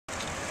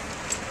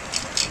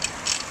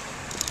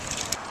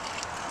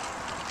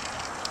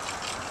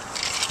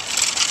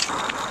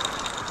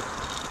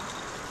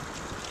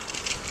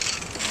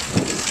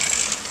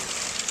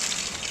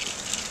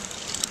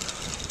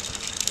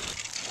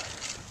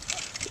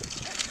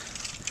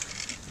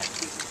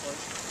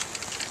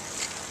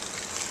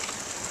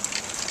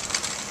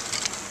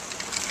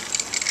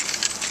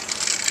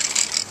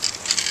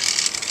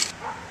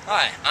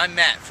Hi, I'm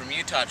Matt from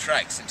Utah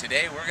Trikes, and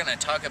today we're going to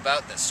talk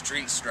about the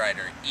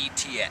StreetStrider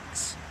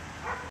ETX.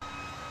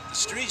 The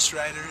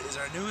StreetStrider is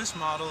our newest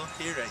model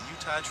here at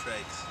Utah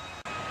Trikes.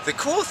 The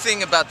cool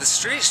thing about the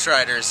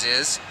StreetStriders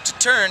is, to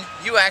turn,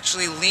 you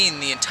actually lean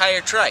the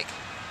entire trike.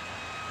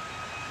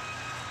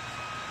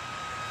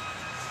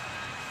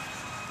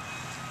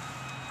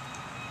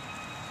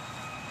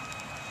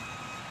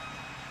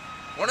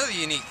 One of the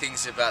unique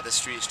things about the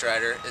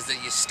StreetStrider is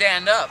that you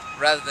stand up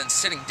rather than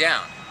sitting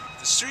down.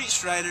 The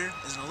StreetStrider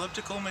is an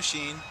elliptical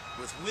machine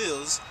with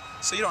wheels,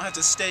 so you don't have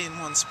to stay in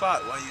one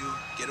spot while you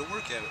get a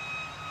workout.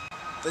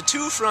 The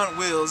two front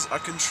wheels are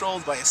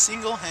controlled by a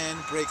single hand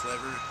brake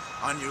lever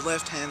on your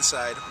left hand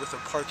side with a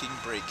parking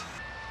brake.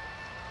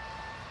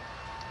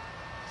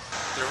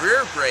 The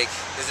rear brake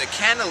is a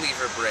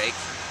cantilever brake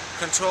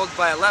controlled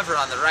by a lever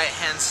on the right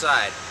hand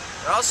side.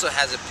 It also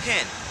has a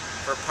pin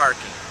for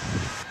parking.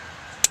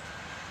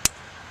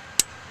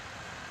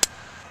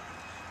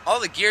 All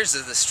the gears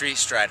of the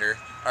StreetStrider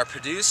are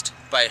produced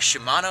by a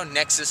Shimano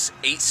Nexus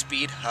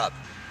 8-speed hub.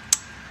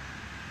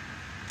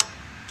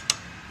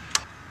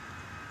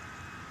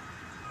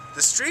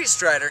 The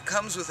StreetStrider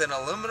comes with an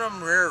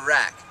aluminum rear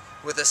rack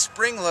with a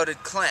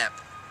spring-loaded clamp.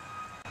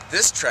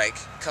 This trike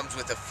comes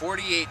with a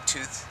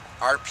 48-tooth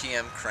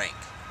RPM crank.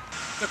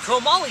 The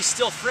chromoly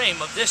steel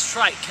frame of this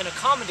trike can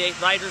accommodate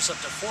riders up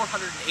to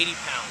 480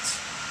 pounds.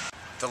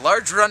 The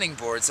large running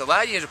boards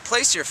allow you to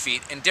place your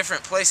feet in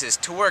different places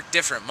to work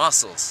different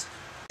muscles.